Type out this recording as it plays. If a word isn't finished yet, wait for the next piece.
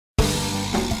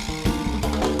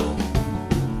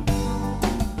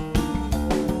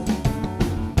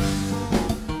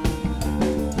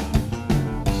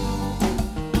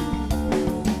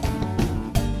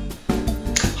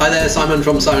Hi there, Simon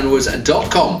from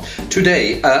simonwoods.com.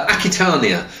 Today,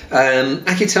 Aquitania.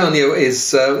 Aquitania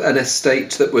is an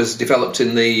estate that was developed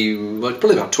in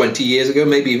probably about 20 years ago,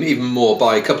 maybe even more,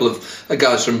 by a couple of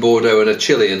guys from Bordeaux and a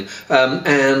Chilean.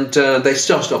 They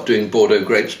started off doing Bordeaux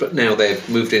grapes, but now they've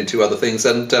moved into other things.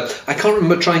 And I can't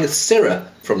remember trying a Syrah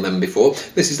from them before.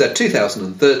 This is their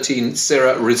 2013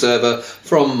 Syrah Reserva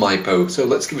from Maipo. So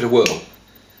let's give it a whirl.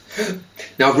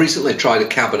 Now, I've recently tried a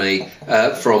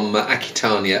Cabernet from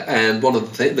Aquitania, and one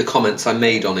of the comments I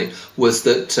made on it was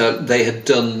that they had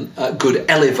done good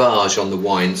élevage on the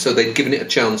wine, so they'd given it a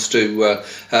chance to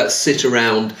sit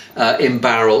around in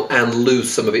barrel and lose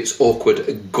some of its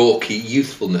awkward, gawky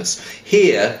youthfulness.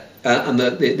 Here,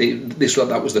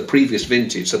 that was the previous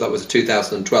vintage, so that was a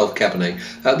 2012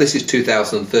 Cabernet. This is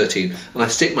 2013, and I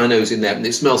stick my nose in there, and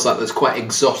it smells like there's quite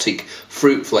exotic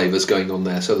fruit flavours going on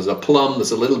there. So there's a plum,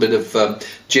 there's a little bit of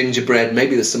gingerbread,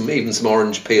 maybe there's even some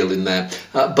orange peel in there,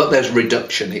 but there's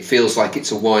reduction. It feels like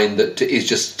it's a wine that is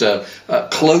just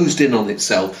closed in on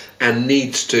itself and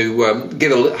needs to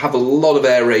have a lot of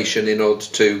aeration in order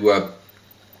to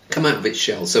come out of its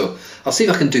shell. So I'll see if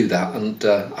I can do that, and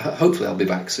hopefully I'll be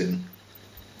back soon.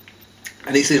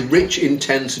 And it's a rich,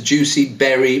 intense, juicy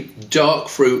berry, dark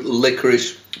fruit,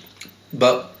 licorice,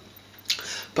 but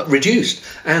reduced.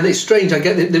 And it's strange, I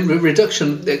get the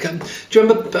reduction. Do you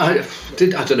remember, I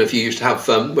don't know if you used to have,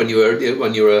 when you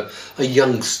were a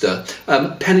youngster,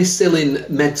 penicillin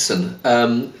medicine,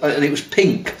 and it was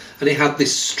pink, and it had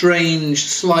this strange,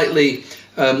 slightly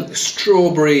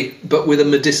strawberry, but with a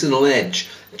medicinal edge.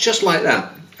 Just like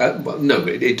that. No,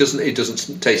 it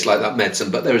doesn't taste like that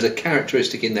medicine, but there is a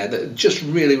characteristic in there that just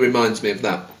really reminds me of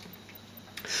that.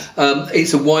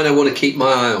 It's a wine I want to keep my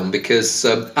eye on, because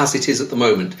as it is at the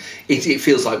moment, it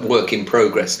feels like work in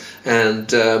progress,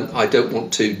 and I don't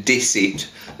want to diss it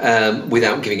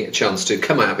without giving it a chance to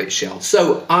come out of its shell.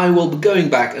 So I will be going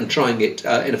back and trying it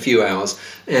in a few hours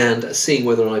and seeing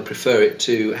whether I prefer it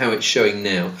to how it's showing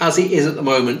now. As it is at the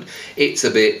moment, it's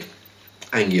a bit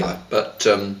angular, but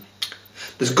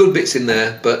there's good bits in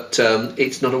there, but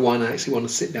it's not a wine I actually want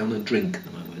to sit down and drink at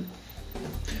the moment.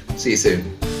 See you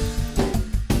soon.